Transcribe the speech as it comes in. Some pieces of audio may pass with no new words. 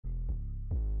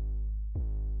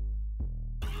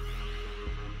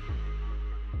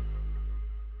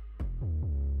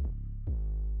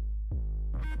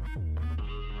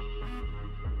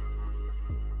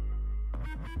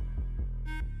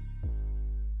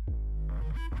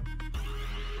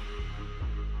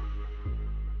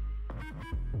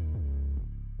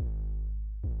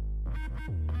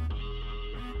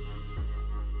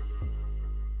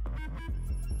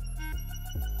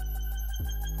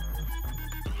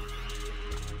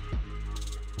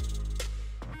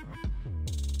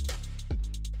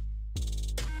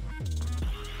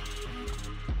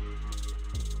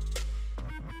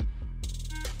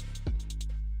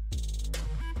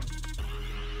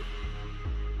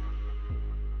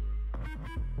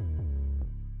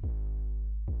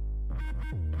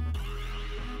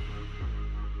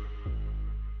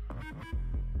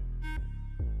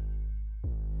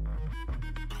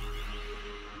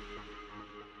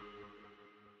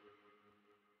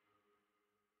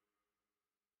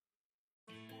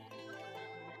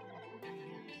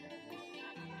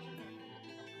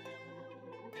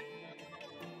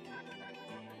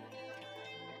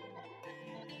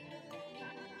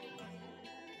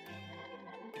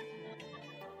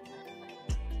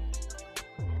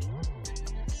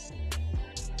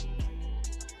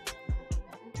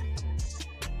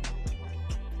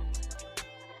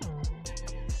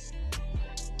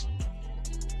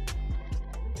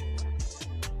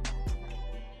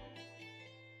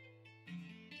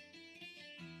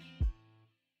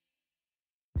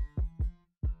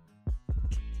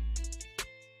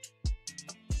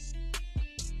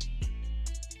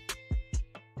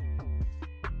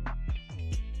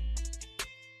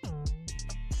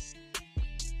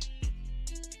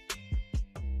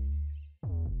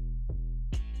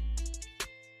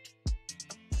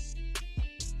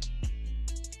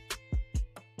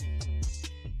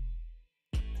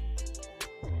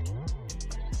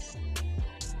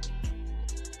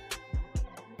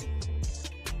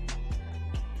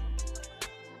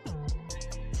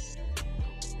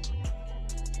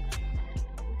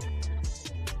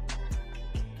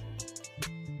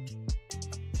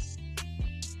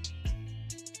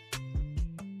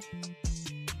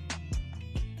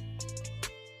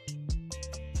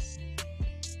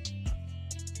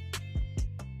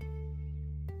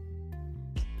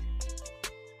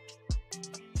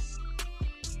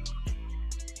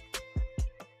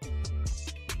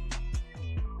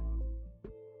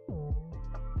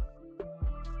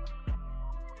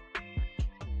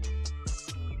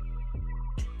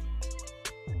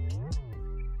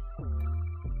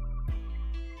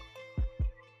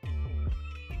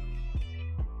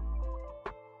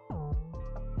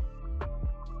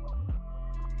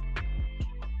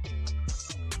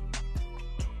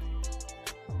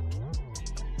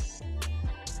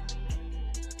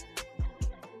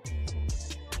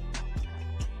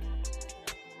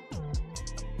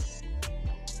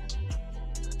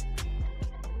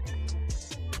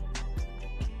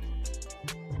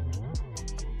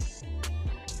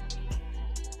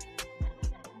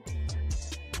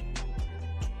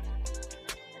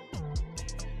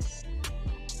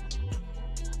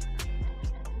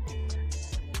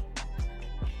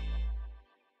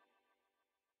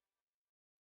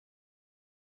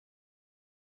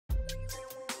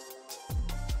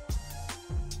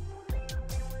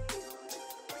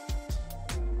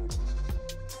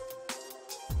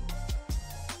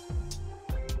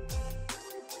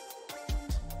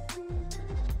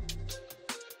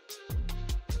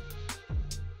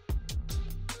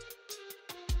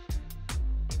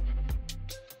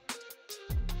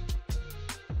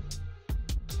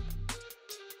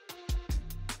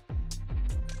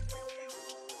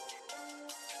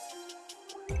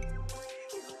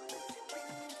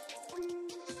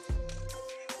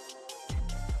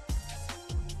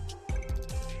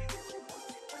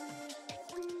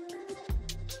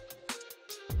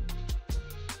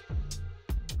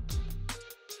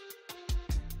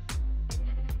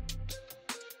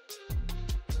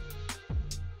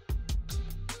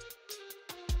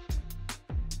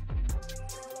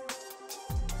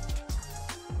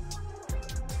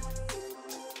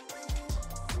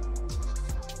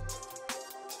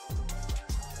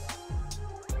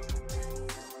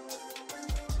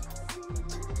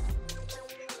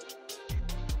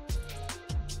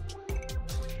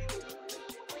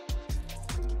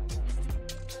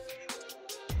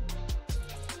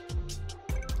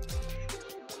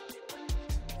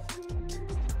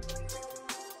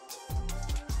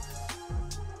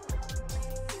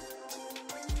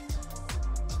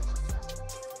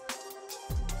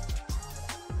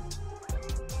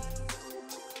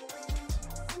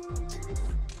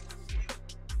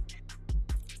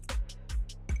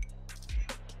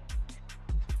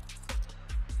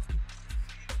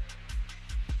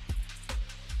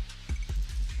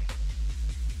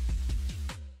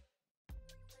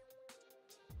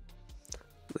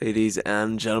Ladies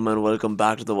and gentlemen, welcome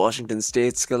back to the Washington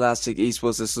State Scholastic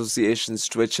Esports Association's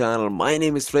Twitch channel. My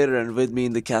name is Flater, and with me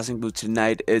in the casting booth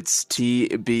tonight, it's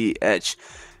TBH.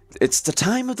 It's the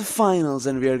time of the finals,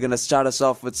 and we are going to start us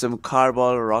off with some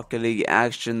Carball Rocket League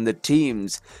action. The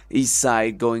teams,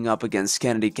 Eastside going up against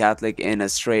Kennedy Catholic in a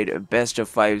straight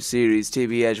best-of-5 series.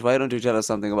 TBH, why don't you tell us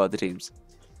something about the teams?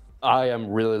 I am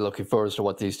really looking forward to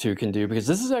what these two can do because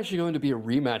this is actually going to be a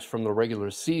rematch from the regular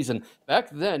season.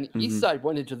 Back then, Eastside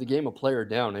went into the game a player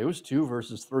down. It was 2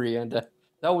 versus 3, and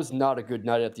that was not a good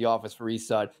night at the office for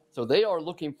Eastside. So they are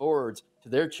looking forward to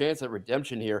their chance at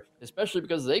redemption here, especially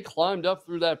because they climbed up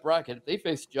through that bracket. They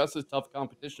faced just as tough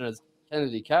competition as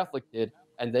Kennedy Catholic did,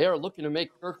 and they are looking to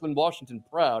make Kirkland, Washington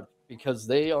proud because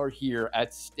they are here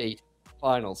at state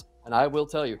finals. And I will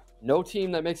tell you, no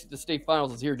team that makes it to state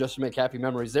finals is here just to make happy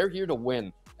memories. They're here to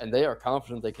win, and they are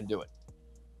confident they can do it.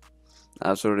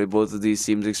 Absolutely, both of these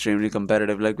teams extremely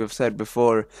competitive, like we've said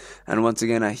before. And once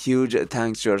again, a huge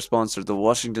thanks to our sponsor, the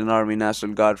Washington Army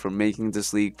National Guard, for making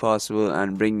this league possible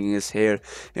and bringing us here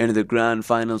into the grand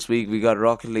finals week. We got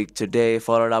Rocket League today,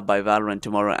 followed up by Valorant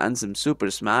tomorrow, and some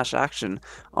Super Smash action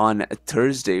on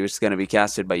Thursday, which is going to be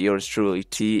casted by yours truly,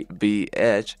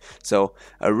 TBH. So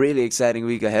a really exciting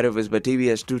week ahead of us. But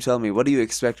TBH, do tell me, what are you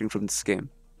expecting from this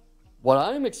game? What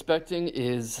I'm expecting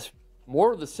is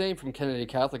more of the same from Kennedy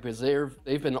Catholic because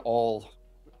they've been all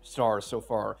stars so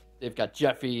far. They've got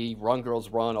Jeffy, Run Girls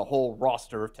Run, a whole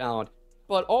roster of talent,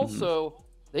 but also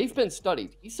they've been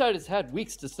studied. Eastside has had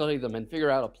weeks to study them and figure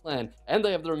out a plan, and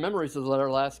they have their memories of their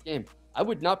last game. I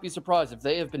would not be surprised if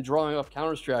they have been drawing up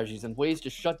counter strategies and ways to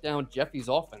shut down Jeffy's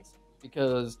offense,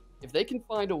 because if they can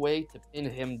find a way to pin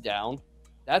him down,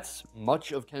 that's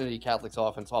much of Kennedy Catholic's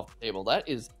offense off the table. That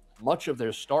is much of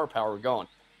their star power gone.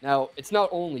 Now, it's not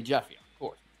only Jeffy, of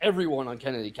course, everyone on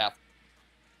Kennedy Catholic,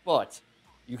 but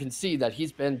you can see that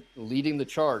he's been leading the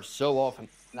charge so often.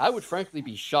 And I would frankly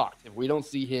be shocked if we don't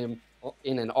see him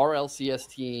in an RLCS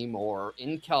team or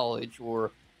in college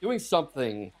or doing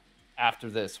something after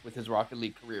this with his Rocket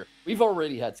League career. We've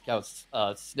already had scouts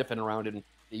sniffing around in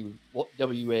the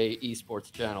WA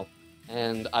Esports channel,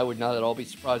 and I would not at all be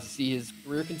surprised to see his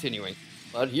career continuing.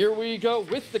 But here we go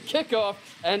with the kickoff,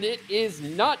 and it is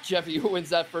not Jeffy who wins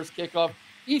that first kickoff.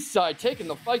 Eastside taking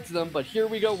the fight to them, but here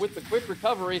we go with the quick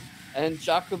recovery, and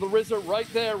Jack of the RZA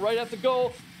right there, right at the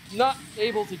goal. Not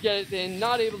able to get it in,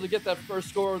 not able to get that first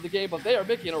score of the game, but they are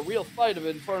making a real fight of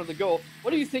it in front of the goal.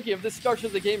 What are you thinking of this start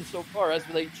of the game so far, as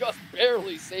they just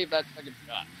barely saved that second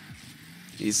shot?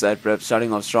 Eastside Prep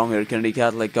starting off strong here. Kennedy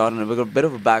Catholic got on a bit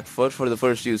of a back foot for the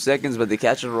first few seconds, but they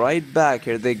catch it right back.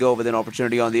 Here they go with an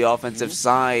opportunity on the offensive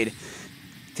side.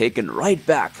 Taken right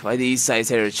back by the Eastside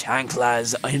here.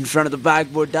 Chanklas in front of the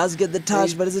backboard. Does get the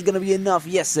touch, but is it going to be enough?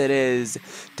 Yes, it is.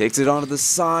 Takes it onto the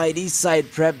side.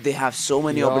 Eastside Prep, they have so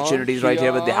many opportunities right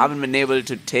here, but they haven't been able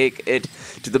to take it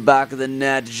to the back of the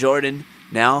net. Jordan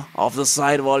now off the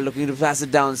sidewall, looking to pass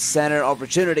it down center.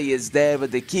 Opportunity is there,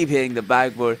 but they keep hitting the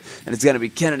backboard, and it's going to be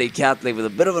Kennedy Catholic with a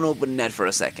bit of an open net for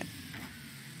a second.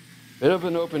 Bit of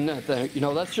an open net there. You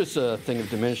know, that's just a thing of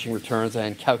diminishing returns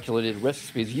and calculated risk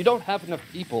speeds. You don't have enough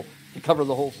people to cover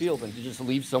the whole field and to just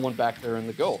leave someone back there in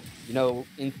the goal. You know,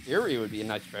 in theory it would be a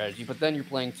nice strategy, but then you're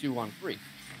playing 2-on-3.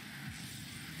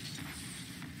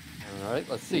 All right,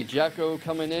 let's see. Jacko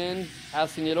coming in,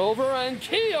 passing it over, and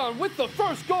Keon with the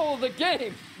first goal of the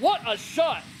game. What a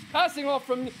shot! Passing off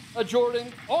from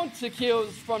Jordan onto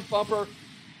Keo's front bumper.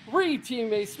 3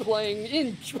 teammates playing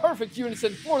in perfect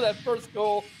unison for that first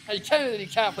goal, and Kennedy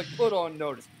Catholic put on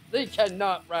notice. They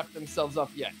cannot wrap themselves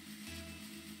up yet.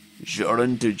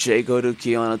 Jordan to Jaco to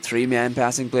Keon, a 3-man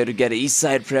passing play to get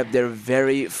Eastside Prep their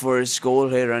very first goal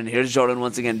here. And here's Jordan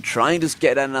once again trying to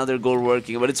get another goal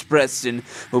working, but it's Preston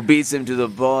who beats him to the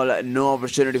ball. No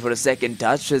opportunity for a second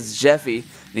touch as Jeffy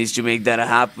needs to make that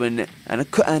happen.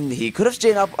 And he could have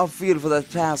stayed upfield for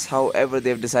that pass. However,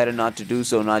 they've decided not to do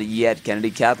so. Not yet. Kennedy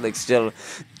Catholic still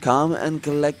calm and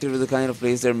collected with the kind of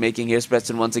plays they're making. Here's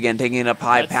Preston once again taking it up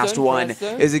high. Past 1.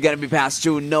 Is it going to be past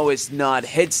 2? No, it's not.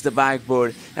 Hits the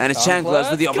backboard. And it's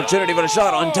Chanklas with the opportunity for a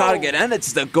shot on target. And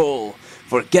it's the goal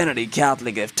for Kennedy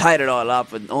Catholic. They've tied it all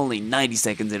up with only 90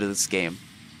 seconds into this game.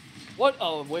 What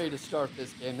a way to start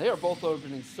this game. They are both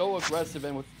opening so aggressive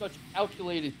and with such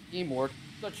calculated teamwork,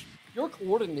 such pure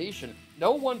coordination.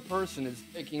 No one person is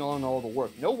taking on all the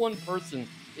work. No one person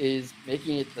is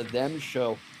making it the them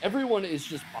show. Everyone is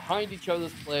just behind each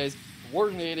other's plays,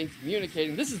 coordinating,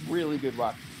 communicating. This is really good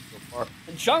Rocket League so far.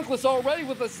 And Chunkless already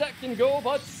with a second goal,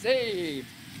 but saved.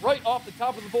 Right off the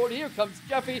top of the board, here comes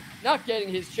Jeffy, not getting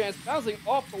his chance, bouncing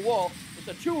off the wall. It's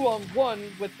a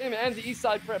 2-on-1 with him and the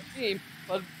Eastside Prep team,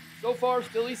 but So far,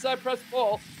 still Eastside press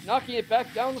ball, knocking it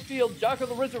back down the field. Jocko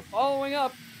the Rizzer following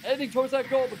up, heading towards that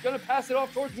goal, but going to pass it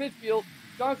off towards midfield.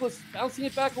 Jonkless bouncing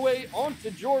it back away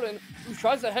onto Jordan, who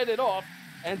tries to head it off.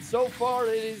 And so far,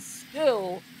 it is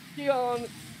still Keon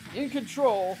in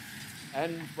control.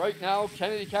 And right now,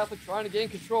 Kennedy Catholic trying to gain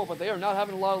control, but they are not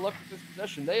having a lot of luck with this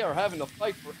possession. They are having to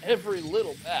fight for every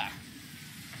little back.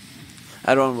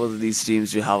 I don't want both of these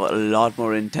teams to have a lot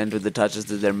more intent with the touches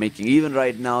that they're making. Even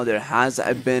right now, there has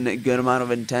been a good amount of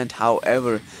intent.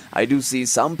 However, I do see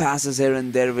some passes here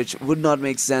and there which would not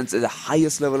make sense at the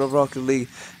highest level of Rocket League.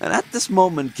 And at this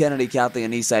moment, Kennedy Catholic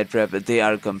and Eastside Prep, they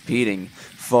are competing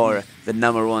for the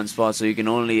 #1 spot, so you can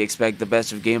only expect the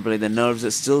best of gameplay. The nerves are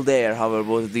still there. However,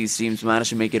 both of these teams managed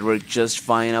to make it work just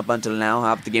fine up until now.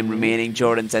 Half the game remaining.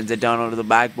 Jordan sends it down onto the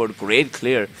backboard. Great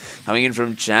clear coming in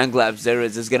from Changlabs. There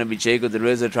is going to be Jacob the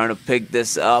Rizzer trying to pick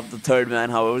this up. The third man,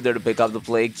 however, there to pick up the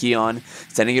play. Keon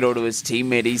sending it over to his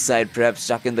teammate. Eastside Prep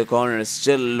stuck in the corner,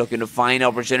 still looking to find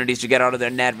opportunities to get out of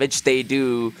their net, which they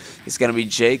do. It's going to be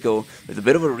Jacob with a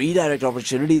bit of a redirect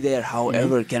opportunity there.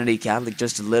 However, Kennedy Catholic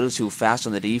just a little too fast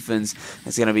on the defense.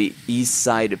 It's going to be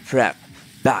Eastside Prep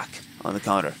back on the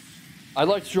counter. I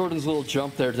liked Jordan's little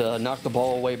jump there to knock the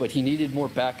ball away, but he needed more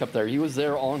backup there. He was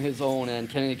there on his own, and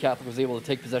Kennedy Catholic was able to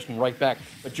take possession right back.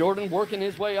 But Jordan working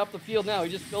his way up the field now.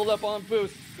 He just filled up on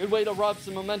boost. Good way to rob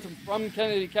some momentum from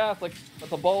Kennedy Catholic, but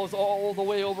the ball is all the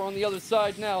way over on the other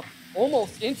side now.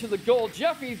 Almost into the goal.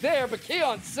 Jeffy there, but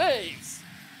Keon saves.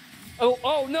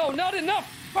 Oh no, not enough.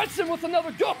 Preston with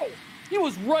another goal. He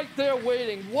was right there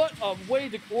waiting. What a way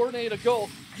to coordinate a goal.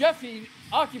 Jeffy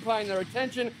occupying their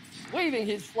attention, waving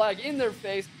his flag in their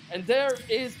face, and there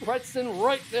is Preston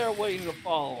right there waiting to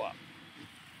follow up.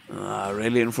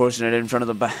 Really unfortunate in front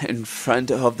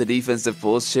of the defensive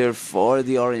post here for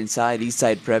the orange side.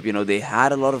 Eastside Prep, they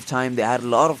had a lot of time, they had a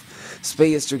lot of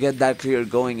space to get that clear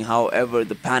going. However,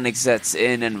 the panic sets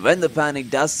in, and when the panic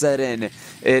does set in,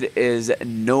 it is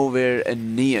nowhere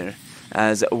near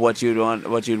as what you'd want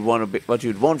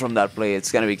from that play.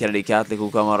 It's gonna be Kennedy Catholic who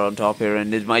come out on top here,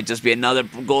 and it might just be another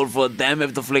goal for them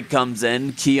if the flick comes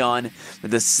in. Keon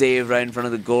with the save right in front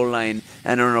of the goal line,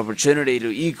 and an opportunity to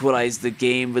equalize the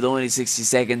game with only 60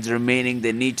 seconds remaining.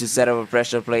 They need to set up a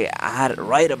pressure play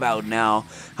right about now.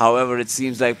 However, it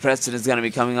seems like Preston is gonna be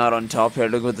coming out on top here.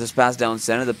 Look at this pass down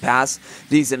center. The pass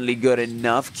decently good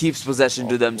enough, keeps possession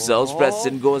to themselves.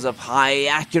 Preston goes up high,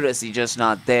 accuracy just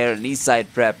not there, and Eastside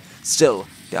Prep still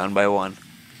down by 1.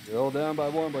 Still down by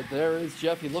 1, but there is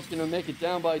Jeffy looking to make it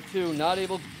down by 2. Not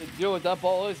able to do it. That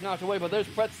ball is knocked away, but there's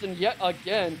Preston yet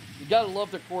again. You gotta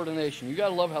love their coordination. You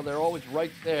gotta love how they're always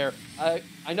right there.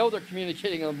 I know they're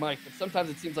communicating on the mic, but sometimes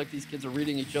it seems like these kids are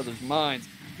reading each other's minds.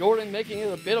 Jordan making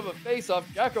it a bit of a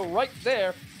face-off. Jacko right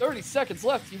there. 30 seconds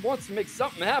left. He wants to make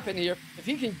something happen here. If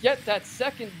he can get that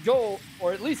second goal,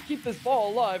 or at least keep this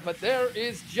ball alive, but there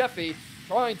is Jeffy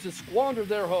trying to squander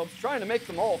their hopes, trying to make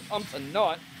them all come to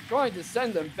naught, trying to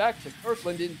send them back to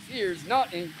Kirkland in tears,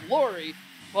 not in glory.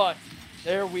 But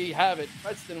there we have it.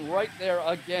 Preston right there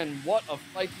again. What a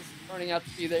fight this is turning out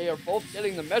to be. They are both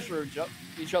getting the measure of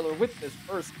each other with this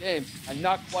first game, and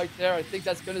not quite there. I think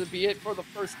that's going to be it for the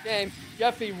first game.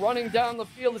 Jeffy running down the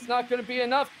field. It's not going to be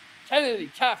enough. Kennedy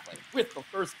Catholic with the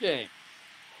first game.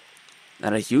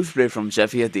 And a huge play from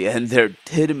Jeffy at the end there.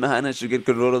 Did manage to get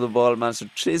control of the ball, managed to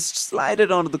just slide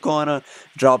it onto the corner,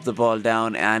 drop the ball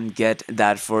down, and get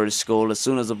that first goal. As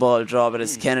soon as the ball dropped, it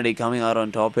is Kennedy coming out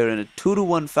on top here in a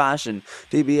 2-1 fashion.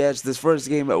 TBH, this first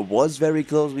game was very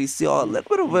close. We saw a little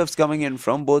bit of whiffs coming in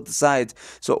from both sides.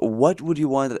 So what would you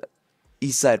want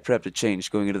Eastside Prep to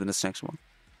change going into this next one?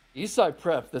 Eastside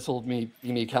Prep, this will be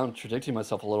me contradicting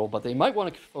myself a little, but they might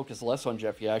want to focus less on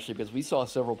Jeffy, actually, because we saw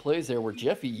several plays there where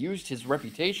Jeffy used his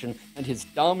reputation and his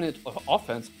dominant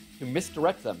offense to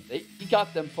misdirect them. He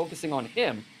got them focusing on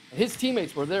him, and his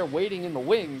teammates were there waiting in the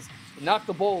wings to knock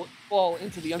the ball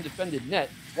into the undefended net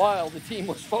while the team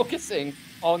was focusing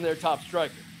on their top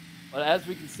striker. But as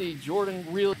we can see, Jordan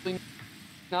really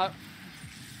not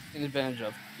taking advantage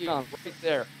of. Keon right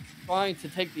there, trying to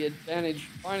take the advantage,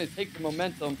 trying to take the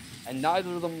momentum, and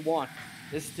neither of them want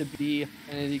this to be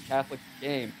Kennedy Catholic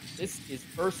game. This is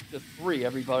first to 3,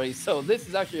 everybody. So this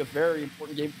is actually a very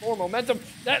important game for momentum.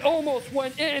 That almost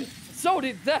went in. So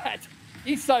did that.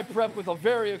 Eastside Prep with a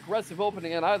very aggressive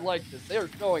opening, and I like this. They are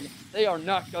showing they are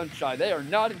not gun shy. They are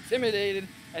not intimidated,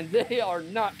 and they are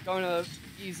not going to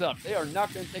ease up. They are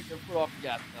not going to take their foot off the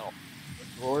gas pedal.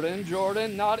 But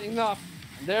Jordan, not enough.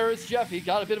 And there is Jeffy.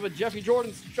 Got a bit of a Jeffy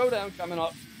Jordan showdown coming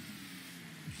up.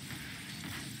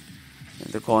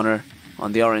 In the corner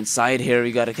On the orange side here,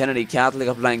 we got a Kennedy Catholic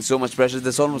applying so much pressure.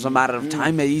 This almost a matter of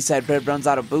time. Eastside Prep runs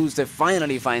out of boost. They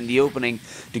finally find the opening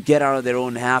to get out of their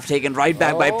own half. Taken right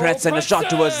back by Pretz, a shot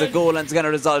towards the goal, and it's going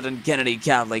to result in Kennedy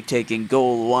Catholic taking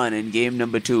goal 1 in game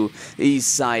number 2.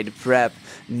 Eastside Prep,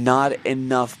 not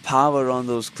enough power on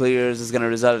those clears is going to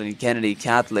result in Kennedy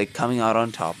Catholic coming out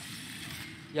on top.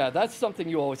 Yeah, that's something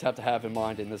you always have to have in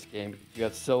mind in this game. You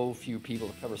have so few people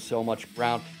to cover so much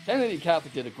ground. Kennedy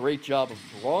Catholic did a great job of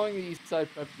drawing the Eastside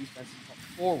Prep defense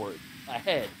forward,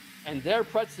 ahead, and there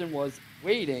Preston was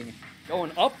waiting,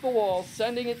 going up the wall,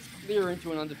 sending it clear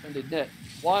into an undefended net,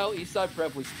 while Eastside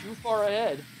Prep was too far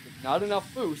ahead, with not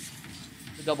enough boost,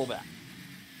 to double back.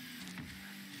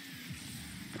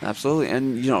 Absolutely,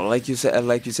 and like you said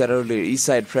earlier,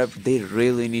 Eastside Prep, they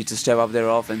really need to step up their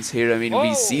offense here. I mean,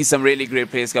 we see some really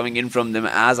great plays coming in from them.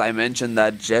 As I mentioned,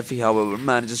 that Jeffy, however,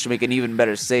 manages to make an even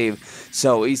better save.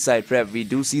 So Eastside Prep, we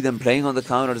do see them playing on the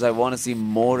counters. I want to see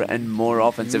more and more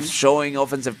offensive, showing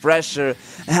offensive pressure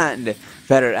and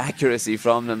better accuracy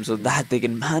from them so that they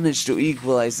can manage to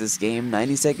equalize this game.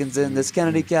 90 seconds in, this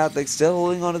Kennedy Catholic still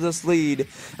holding on to this lead,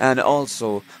 and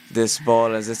also this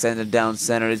ball as it's ended down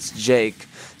center. It's Jake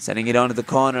sending it onto the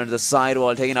corner, the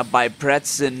sidewall, taken up by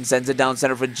Pretson, sends it down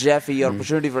center for Jeffy.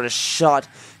 Opportunity for a shot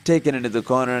taken into the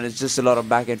corner, and it's just a lot of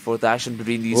back and forth action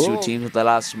between these two teams with the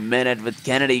last minute, with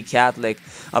Kennedy Catholic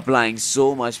applying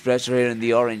so much pressure here in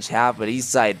the orange half. But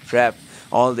Eastside Prep,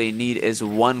 all they need is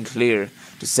one clear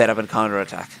to set up a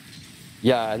counterattack.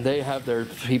 Yeah, and they have their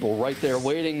people right there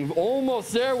waiting,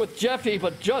 almost there with Jeffy,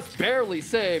 but just barely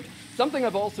saved. Something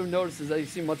I've also noticed is they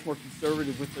seem much more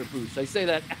conservative with their boosts. I say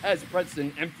that as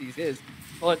Preston empties his,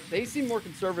 but they seem more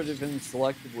conservative and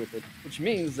selective with it, which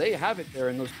means they have it there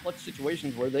in those clutch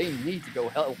situations where they need to go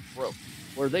hell broke,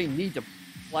 where they need to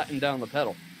flatten down the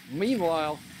pedal.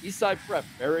 Meanwhile, Eastside Prep,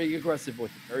 very aggressive with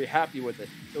it, very happy with it.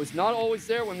 So it's not always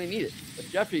there when they need it. But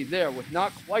Jeffy there with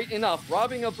not quite enough,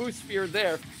 robbing a boost sphere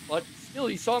there, but still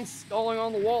you saw him stalling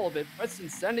on the wall a bit. Preston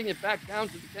sending it back down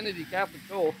to the Kennedy Catholic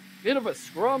goal. Bit of a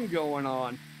scrum going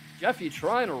on. Jeffy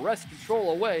trying to wrest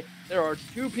control away. There are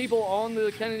two people on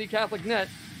the Kennedy Catholic net.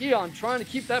 Keon trying to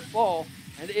keep that ball,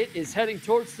 and it is heading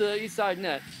towards the Eastside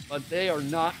net, but they are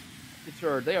not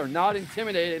deterred. They are not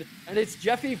intimidated, and it's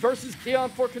Jeffy versus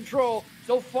Keon for control.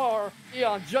 So far,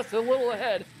 Keon just a little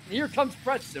ahead, and here comes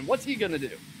Preston. What's he going to do?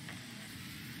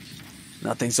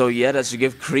 Nothing so yet as to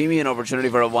give Creamy an opportunity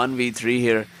for a 1v3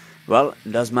 here. Well,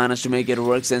 does manage to make it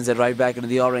work, sends it right back into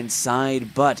the orange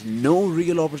side, but no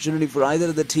real opportunity for either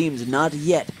of the teams, not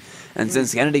yet. And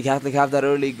since Kennedy Catholic have that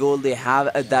early goal, they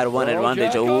have that one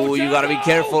advantage. Oh, you gotta be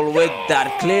careful with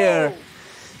that clear.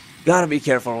 Gotta be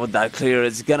careful with that clear.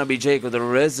 It's gonna be Jacob the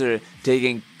Razor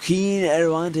taking keen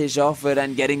advantage of it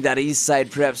and getting that Eastside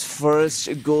Prep's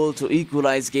first goal to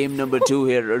equalize game number 2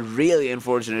 here. A really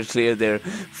unfortunate clear there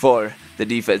for the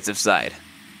defensive side.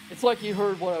 It's like he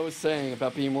heard what I was saying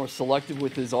about being more selective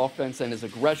with his offense and his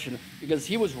aggression, because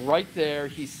he was right there.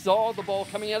 He saw the ball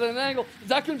coming at an angle. Is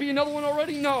that going to be another one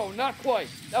already? No, not quite.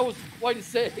 That was quite a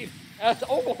save. That's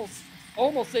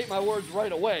almost ate my words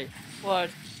right away. But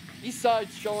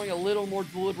Eastside's showing a little more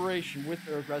deliberation with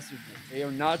their aggressiveness. They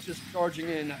are not just charging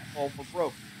in all for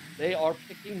broke. They are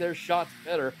picking their shots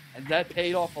better, and that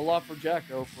paid off a lot for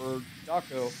Jocko.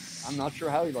 I'm not sure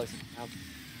how he likes it now.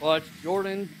 But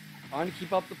Jordan trying to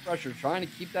keep up the pressure, trying to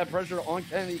keep that pressure on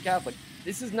Kennedy Catholic.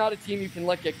 This is not a team you can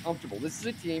let get comfortable. This is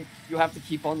a team you have to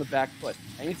keep on the back foot.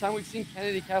 Anytime we've seen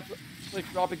Kennedy Catholic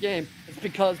drop a game, it's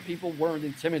because people weren't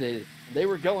intimidated. And they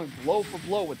were going blow for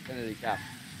blow with Kennedy Catholic.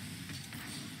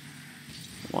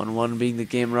 1-1 being the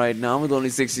game right now with only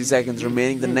 60 seconds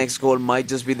remaining. The next goal might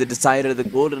just be the decider, the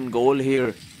golden goal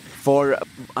here for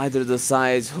either of the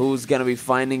sides. Who's going to be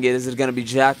finding it? Is it going to be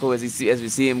Jacko as we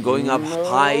see him going up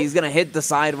high? He's going to hit the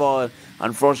sidewall.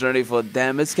 Unfortunately for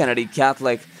them, it's Kennedy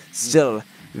Catholic still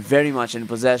very much in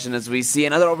possession as we see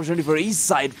another opportunity for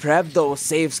Eastside Prep, though.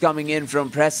 Saves coming in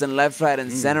from Preston left, right,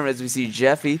 and center as we see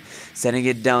Jeffy sending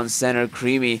it down center.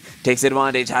 Creamy takes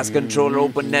advantage, has control,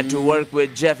 open net to work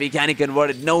with Jeffy. Can he convert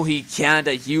it? No, he can't.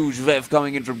 A huge whiff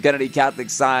coming in from Kennedy Catholic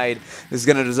side. This is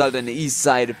going to result in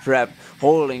Eastside Prep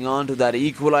holding on to that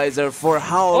equalizer for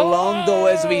how long, though,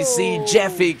 as we see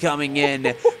Jeffy coming in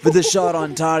with the shot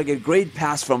on target. Great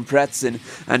pass from Preston,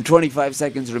 and 25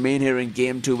 seconds remain here in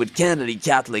game 2 with Kennedy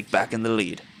Catholic back in the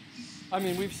lead. I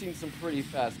mean, we've seen some pretty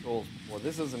fast goals before.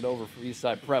 This isn't over for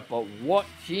Eastside Prep, but what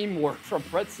teamwork from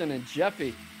Preston and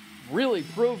Jeffy, really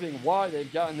proving why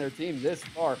they've gotten their team this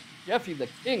far. Jeffy, the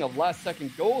king of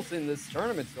last-second goals in this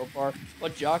tournament so far.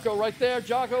 But Jocko right there.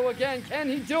 Jocko again. Can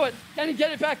he do it? Can he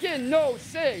get it back in? No,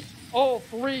 save. All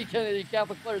three Kennedy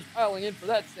Catholic players piling in for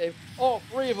that save. All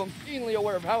three of them keenly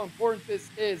aware of how important this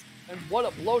is and what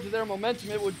a blow to their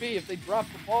momentum it would be if they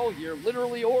dropped the ball here,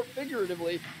 literally or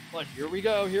figuratively. But here we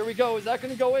go, here we go. Is that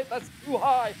going to go in? That's too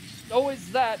high. So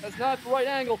is that. That's not the right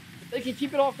angle. If they can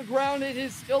keep it off the ground, it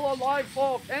is still a live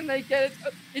ball. Can they get it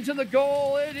into the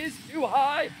goal? It is too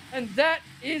high. And that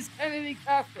is Kennedy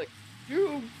Catholic.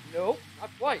 Nope, not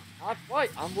quite. Not quite.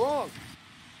 I'm wrong.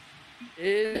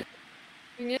 Kennedy,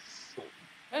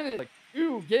 like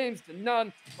 2 games to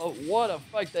none. But what a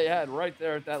fight they had right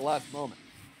there at that last moment.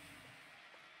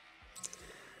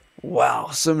 Wow,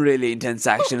 some really intense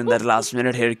action in that last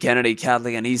minute here. Kennedy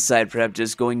Catholic and Eastside Prep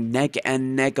just going neck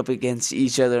and neck up against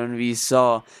each other, and we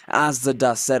saw as the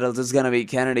dust settles, it's gonna be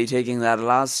Kennedy taking that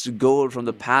last goal from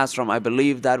the pass from, I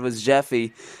believe that was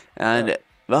Jeffy, and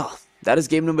well, that is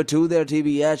game number 2 there,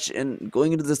 TBH, and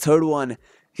going into this third one,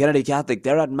 Kennedy Catholic,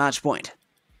 they're at match point.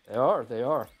 They are,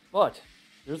 but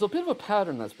there's a bit of a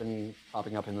pattern that's been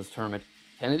popping up in this tournament.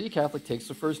 Kennedy Catholic takes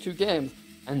the first 2 games,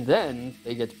 and then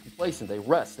they get complacent, they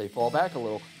rest, they fall back a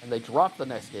little, and they drop the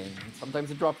next game. And sometimes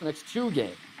they drop the next 2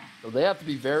 games. So they have to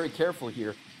be very careful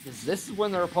here, because this is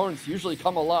when their opponents usually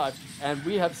come alive. And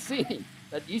we have seen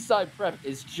that Eastside Prep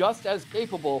is just as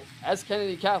capable as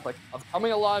Kennedy Catholic of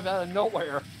coming alive out of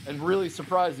nowhere and really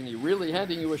surprising you, really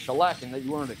handing you a shellacking that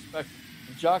you weren't expecting.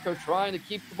 And Jocko trying to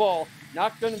keep the ball,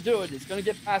 not going to do it. It's going to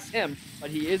get past him, but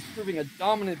he is proving a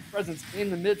dominant presence in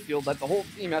the midfield that the whole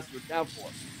team has to account for.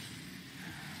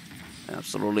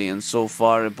 Absolutely, and so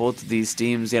far both of these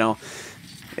teams, you know,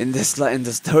 in this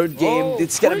third game,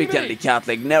 it's gonna be Kennedy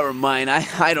Catholic. Never mind.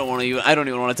 I don't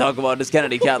even want to talk about this.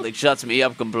 Kennedy Catholic shuts me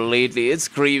up completely. It's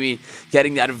creamy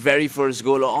getting that very first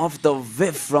goal off the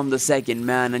whiff from the second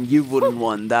man, and you wouldn't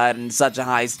want that in such a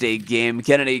high stake game.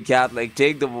 Kennedy Catholic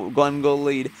take the 1-goal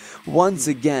lead once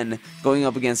again, going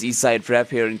up against Eastside Prep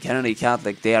here. And Kennedy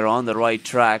Catholic, they are on the right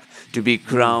track to be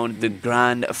crowned the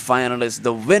grand finalists,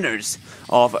 the winners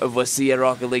of WSSEA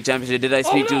Rocket League Championship. Did I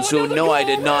speak too soon? No, I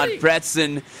did not.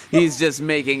 Pretson, he's just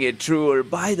making it truer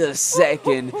by the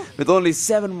second. With only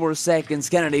 7 more seconds,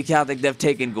 Kennedy Catholic, they've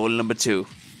taken goal number 2.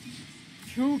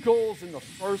 2 goals in the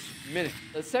first minute.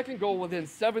 The second goal within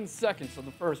 7 seconds of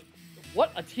the first.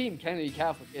 What a team Kennedy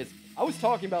Catholic is. I was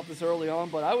talking about this early on,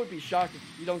 but I would be shocked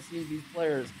if we don't see these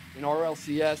players in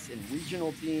RLCS, in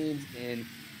regional teams, in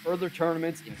further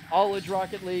tournaments, in college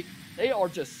Rocket League. They are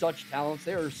just such talents.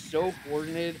 They are so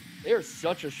coordinated. They are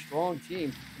such a strong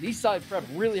team. And Eastside Prep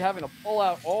really having to pull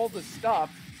out all the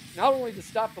stops, not only to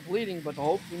stop the bleeding, but to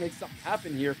hopefully make something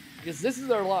happen here, because this is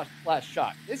their last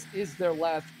shot. This is their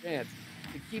last chance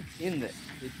to keep in this,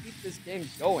 to keep this game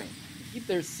going, to keep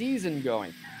their season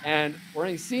going. And for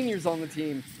any seniors on the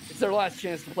team, it's their last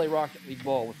chance to play Rocket League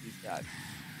ball with these guys.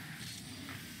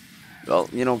 Well,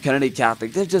 you know, Kennedy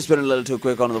Catholic, they've just been a little too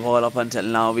quick on the ball up until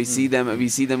now. We see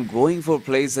them going for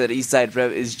plays that Eastside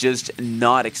Prep is just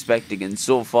not expecting. And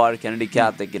so far, Kennedy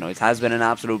Catholic, you know, it has been an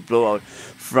absolute blowout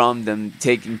from them,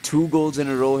 taking 2 goals in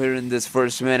a row here in this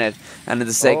first minute. And in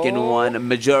the second one, a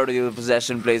majority of the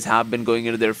possession plays have been going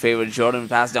into their favor. Jordan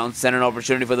pass down center, an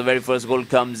opportunity for the very first goal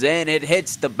comes in. It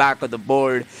hits the back of the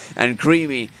board, and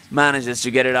Creamy manages to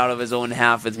get it out of his own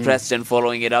half with Preston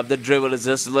following it up. The dribble is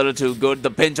just a little too good. The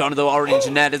pinch onto the orange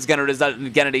net is going to result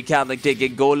in Kennedy Catholic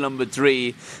taking goal number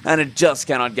 3, and it just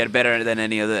cannot get better than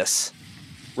any of this.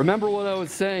 Remember what I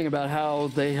was saying about how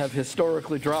they have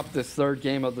historically dropped this third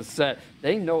game of the set.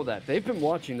 They know that. They've been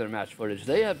watching their match footage.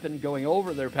 They have been going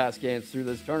over their past games through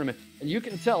this tournament, and you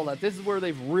can tell that this is where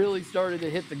they've really started to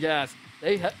hit the gas.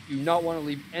 They do not want to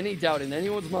leave any doubt in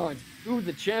anyone's mind who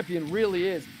the champion really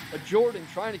is. But Jordan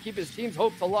trying to keep his team's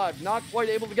hopes alive, not quite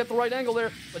able to get the right angle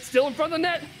there, but still in front of the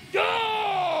net.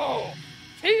 Go!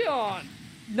 Keon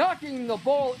knocking the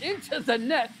ball into the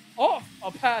net off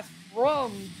a pass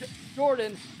from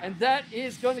Jordan, and that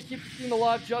is going to keep the team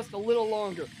alive just a little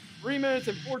longer. 3 minutes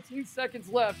and 14 seconds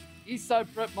left.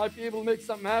 Eastside Prep might be able to make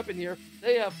something happen here.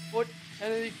 They have put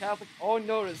Kennedy Catholic on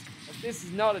notice that this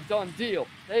is not a done deal.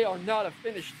 They are not a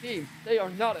finished team. They are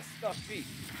not a stuffed beat.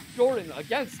 Jordan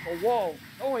against the wall,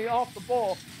 going off the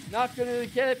ball, not going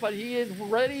to get it, but he is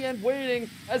ready and waiting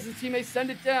as his teammates send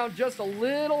it down just a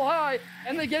little high,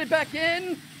 and they get it back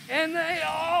in, and they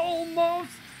almost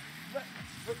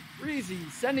Breezy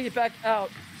sending it back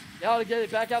out. Now to get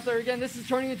it back out there again. This is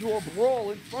turning into a brawl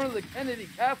in front of the Kennedy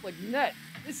Catholic net.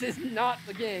 This is not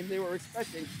the game they were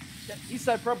expecting.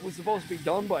 Eastside Prep was supposed to be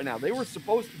done by now. They were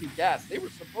supposed to be gassed. They were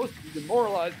supposed to be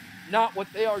demoralized. Not what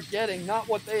they are getting, not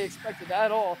what they expected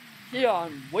at all.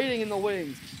 Keon waiting in the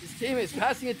wings. His teammates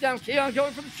passing it down. Keon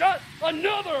going for the shot.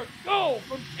 Another goal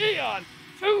from Keon.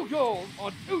 2 goals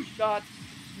on 2 shots.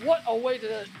 What a way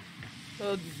to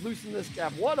to loosen this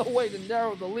gap. What a way to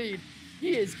narrow the lead.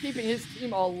 He is keeping his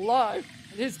team alive,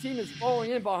 and his team is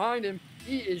falling in behind him.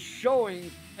 He is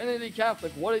showing Kennedy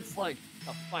Catholic what it's like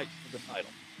to fight for the title.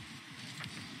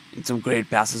 And some great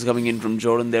passes coming in from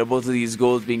Jordan there. Both of these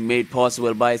goals being made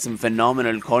possible by some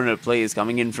phenomenal corner plays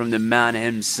coming in from the man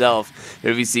himself.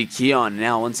 Here we see Keon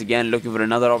now once again looking for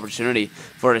another opportunity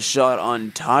for a shot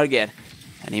on target.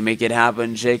 And he make it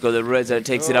happen. Jaco the RZA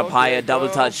takes it up high. A double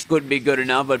touch could be good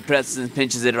enough, but Preston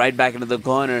pinches it right back into the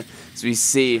corner. So we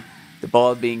see the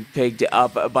ball being picked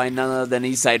up by none other than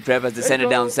Eastside Prep as they send it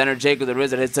down center. Jaco the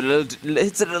RZA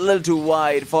hits it a little too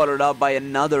wide, followed up by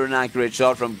another inaccurate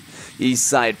shot from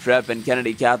Eastside Prep, and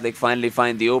Kennedy Catholic finally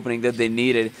find the opening that they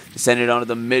needed to send it onto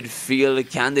the midfield.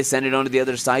 Can they send it onto the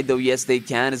other side though? Yes, they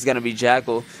can. It's going to be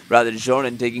Jaco rather than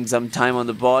Jordan taking some time on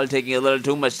the ball, taking a little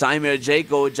too much time here.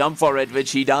 Jaco jump for it, which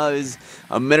he does.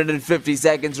 1 minute and 50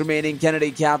 seconds remaining.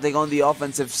 Kennedy Catholic on the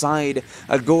offensive side.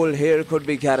 A goal here could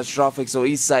be catastrophic, so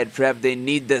Eastside Prep, they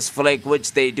need this flick,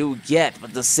 which they do get,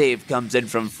 but the save comes in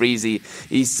from Freezy.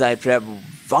 Eastside Prep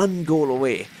 1 goal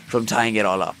away from tying it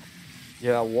all up.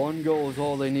 Yeah, 1 goal is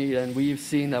all they need, and we've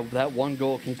seen that 1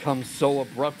 goal can come so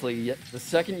abruptly. Yet the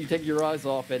second you take your eyes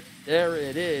off it, there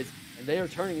it is, and they are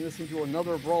turning this into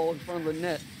another brawl in front of the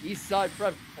net. Eastside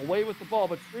Prep away with the ball,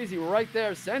 but Freezy right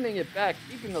there, sending it back,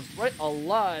 keeping the threat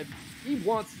alive. He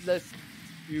wants this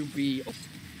to be,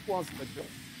 wants to go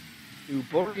to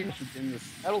Burlington, the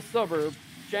Seattle suburb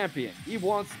champion. He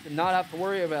wants to not have to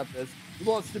worry about this. He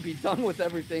wants to be done with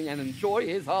everything and enjoy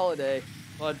his holiday,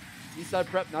 but Eastside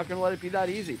Prep not going to let it be that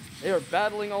easy. They are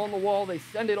battling on the wall. They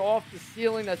send it off the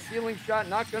ceiling. That ceiling shot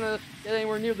not going to get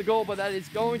anywhere near the goal, but that is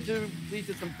going to lead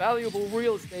to some valuable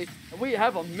real estate. And we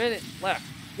have a minute left.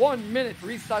 1 minute for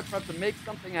Eastside Prep to make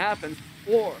something happen,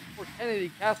 or for Kennedy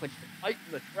Catholic to tighten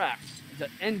the trap and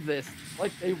to end this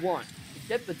like they want. To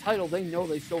get the title they know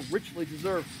they so richly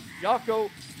deserve. Jaco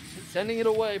is sending it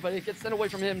away, but it gets sent away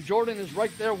from him. Jordan is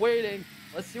right there waiting.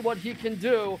 Let's see what he can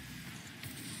do.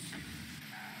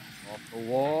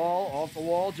 Off the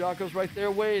wall, Jaco's right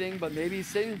there waiting, but maybe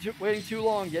he's waiting too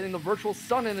long, getting the virtual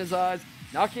sun in his eyes,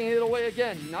 knocking it away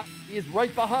again. He is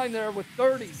right behind there with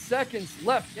 30 seconds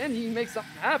left. Can he make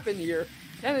something happen here?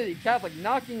 Kennedy Catholic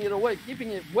knocking it away, keeping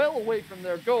it well away from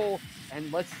their goal.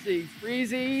 And let's see,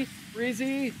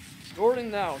 Freezy, Jordan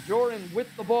now. Jordan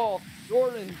with the ball.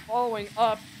 Jordan following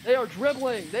up. They are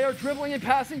dribbling and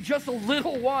passing just a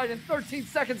little wide, and 13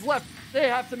 seconds left. They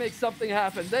have to make something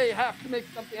happen. They have to make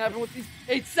something happen with these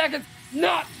 8 seconds.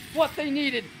 Not what they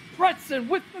needed. Preston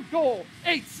with the goal.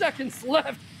 8 seconds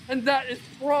left, and that is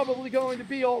probably going to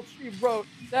be all she wrote.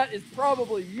 That is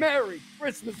probably Merry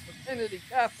Christmas for Kennedy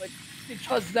Catholic,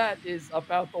 because that is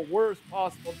about the worst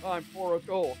possible time for a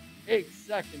goal. 8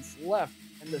 seconds left,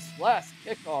 and this last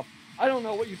kickoff, I don't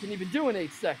know what you can even do in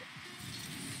 8 seconds.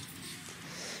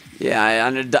 Yeah,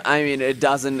 and I mean, it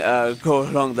doesn't go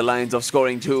along the lines of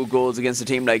scoring 2 goals against a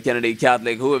team like Kennedy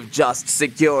Catholic, who have just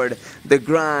secured the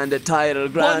grand title,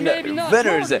 grand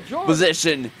winners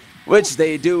position, which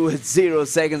they do with 0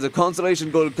 seconds. A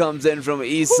consolation goal comes in from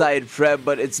Eastside Prep,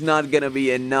 but it's not going to be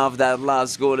enough. That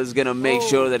last goal is going to make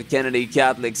sure that Kennedy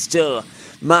Catholic still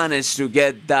manage to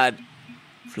get that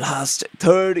last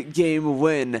 3rd game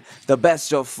win. The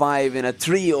best of 5 in a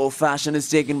 3-0 fashion is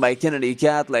taken by Kennedy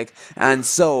Catholic, and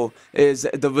so is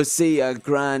the WSSEA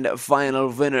Grand Final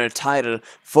winner title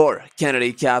for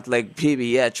Kennedy Catholic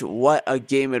PBH. What a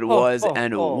game it was,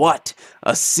 and what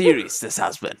a series this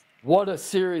has been. What a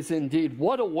series indeed.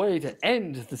 What a way to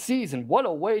end the season. What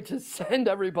a way to send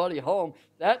everybody home.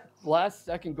 That last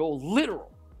second goal,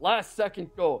 literal last second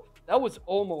goal, that was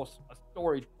almost a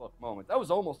storybook moment. That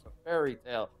was almost a fairy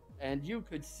tale. And you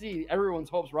could see everyone's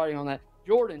hopes riding on that.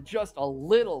 Jordan just a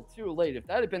little too late. If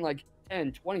that had been like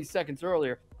 10, 20 seconds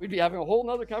earlier, we'd be having a whole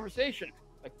nother conversation.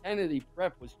 But Kennedy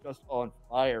Prep was just on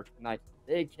fire tonight.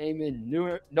 They came in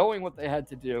knowing what they had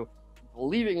to do,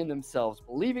 believing in themselves,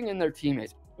 believing in their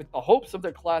teammates, with the hopes of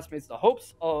their classmates, the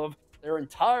hopes of their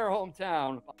entire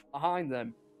hometown behind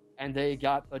them, and they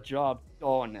got the job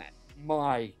done.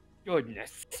 My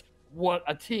goodness, what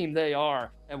a team they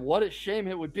are, and what a shame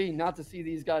it would be not to see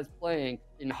these guys playing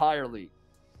in higher league.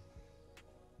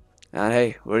 And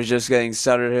hey, we're just getting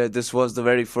started here. This was the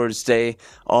very first day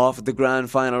of the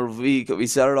grand final week. We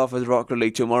started off with Rocket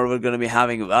League. Tomorrow we're going to be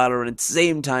having Valorant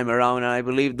same time around. And I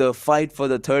believe the fight for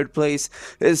the 3rd place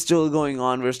is still going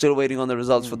on. We're still waiting on the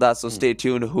results for that. So stay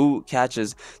tuned. Who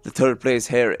catches the 3rd place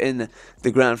here in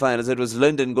the grand finals? It was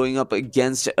Linden going up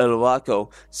against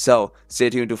Elwaco. So stay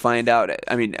tuned to find out.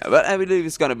 I believe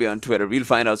it's going to be on Twitter. We'll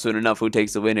find out soon enough who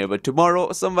takes the win here. But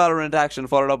tomorrow, some Valorant action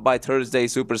followed up by Thursday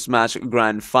Super Smash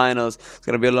Grand Final. finals. It's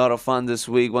going to be a lot of fun this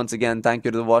week. Once again, thank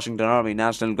you to the Washington Army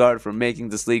National Guard for making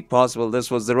this league possible.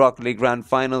 This was the Rocket League Grand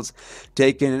Finals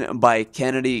taken by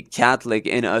Kennedy Catholic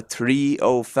in a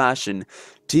 3-0 fashion.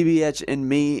 TBH and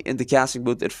me in the casting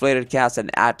booth at FlatedCast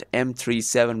and at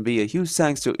M37B. A huge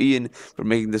thanks to Ian for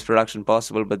making this production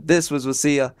possible. But this was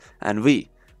WSSEA, and we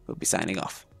will be signing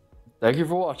off. Thank you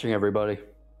for watching, everybody.